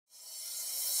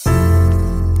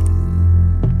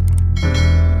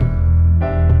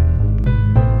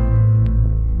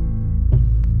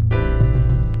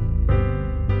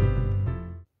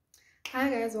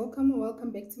guys,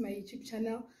 welcome back to my YouTube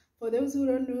channel. For those who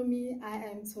don't know me, I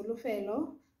am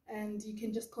Solofelo and you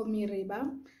can just call me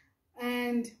Reba.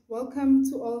 And welcome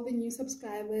to all the new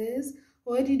subscribers.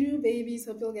 What do you do, babies?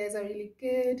 Hope you guys are really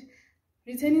good.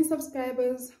 Returning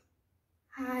subscribers,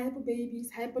 hi babies,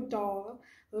 hi doll.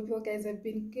 Hope you guys have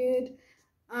been good.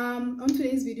 On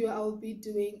today's video, I will be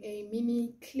doing a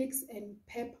mini Clicks and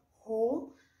PEP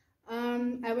haul.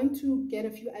 I went to get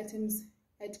a few items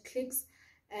at Clicks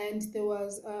and there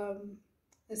was a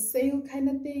sale kind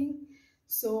of thing,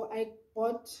 so I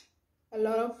bought a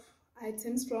lot of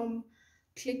items from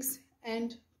Clicks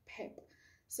and PEP.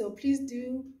 So please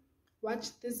do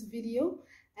watch this video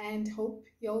and hope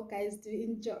y'all guys do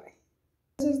enjoy.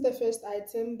 This is the first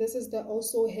item. This is the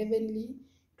Also Heavenly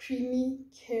Creamy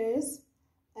Cares,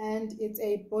 and it's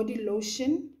a body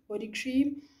lotion, body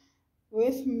cream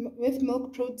with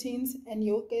milk proteins and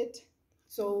yogurt.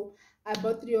 So I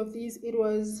bought 3 of these. It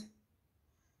was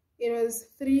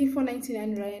 3 for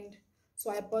 99 rand, so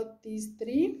I bought these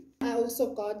 3. I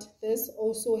also got this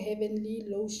Also Heavenly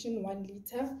lotion 1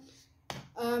 liter.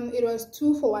 It was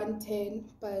 2 for 110,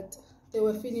 but they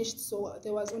were finished, so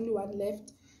there was only 1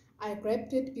 left. I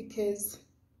grabbed it because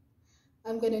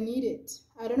I'm gonna need it.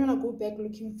 I don't want to go back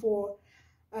looking for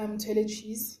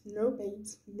toiletries. No,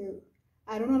 babes, no.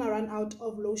 I don't want to run out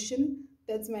of lotion.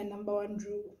 That's my #1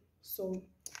 rule. So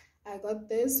I got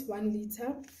this 1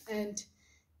 liter and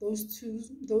those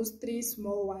 3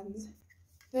 small ones.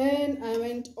 Then I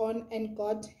went on and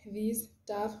got these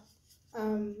Dove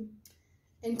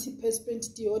antiperspirant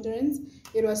deodorants.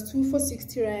 It was 2 for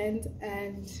 60 rand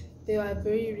and they were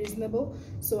very reasonable,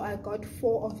 so I got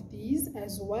 4 of these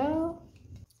as well.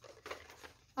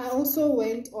 I also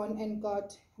went on and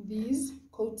got these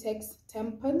Kotex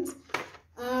tampons.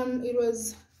 It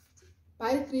was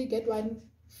buy 3 get 1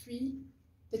 free,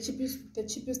 the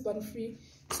cheapest one free.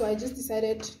 So I just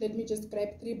decided, let me just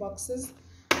grab 3 boxes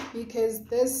because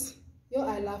this,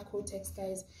 I love Kotex,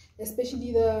 guys,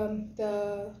 especially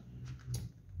the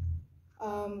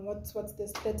what's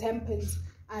this, the tampons.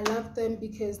 I love them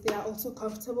because they are also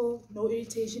comfortable, no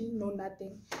irritation, no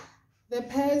nothing. The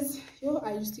pads,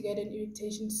 I used to get an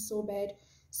irritation so bad,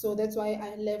 so that's why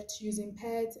I left using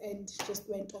pads and just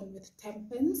went on with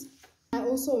tampons. I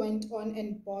also went on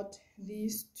and bought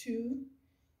these 2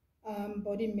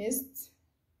 body mists.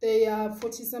 They are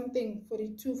 40 something,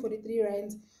 42, 43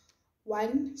 rands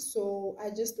one, so I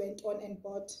just went on and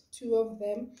bought 2 of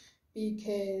them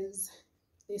because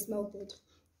they smell good.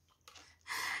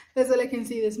 That's all I can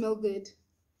say, they smell good.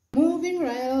 Moving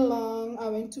right along, I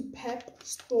went to PEP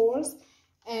stores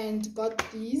and got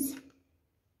these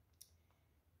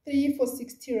 3 for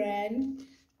 60 rand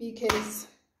because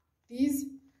these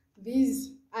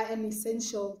are an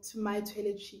essential to my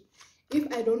toiletry. If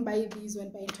I don't buy these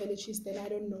when buying toiletries, then I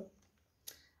don't know.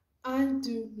 I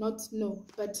do not know,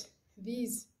 but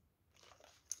these,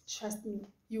 trust me,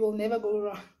 you will never go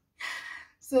wrong.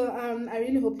 So I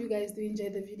really hope you guys do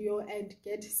enjoy the video and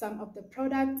get some of the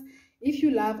products. If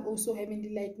you love Also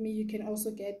Heavenly like me, you can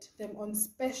also get them on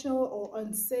special or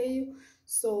on sale.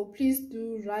 So please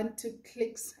do run to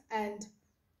Clicks and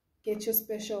get your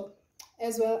special,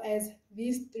 as well as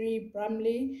these 3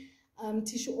 Bramley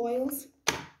tissue oils,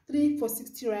 3 for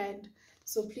 60 rand.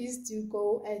 So please do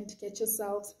go and get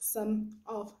yourselves some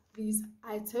of these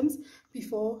items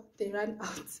before they run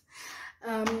out.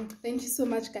 Thank you so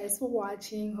much, guys, for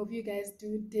watching. Hope you guys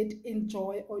did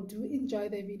enjoy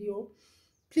the video.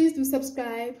 Please do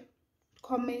subscribe,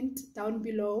 comment down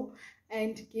below,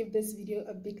 and give this video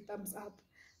a big thumbs up.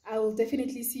 I will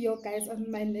definitely see you guys on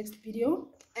my next video,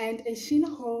 and a Shein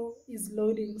haul is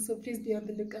loading, so please be on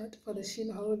the lookout for the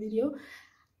Shein haul video.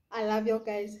 I love you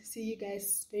guys. See you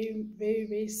guys very, very,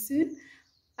 very soon.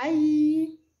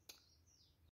 Bye.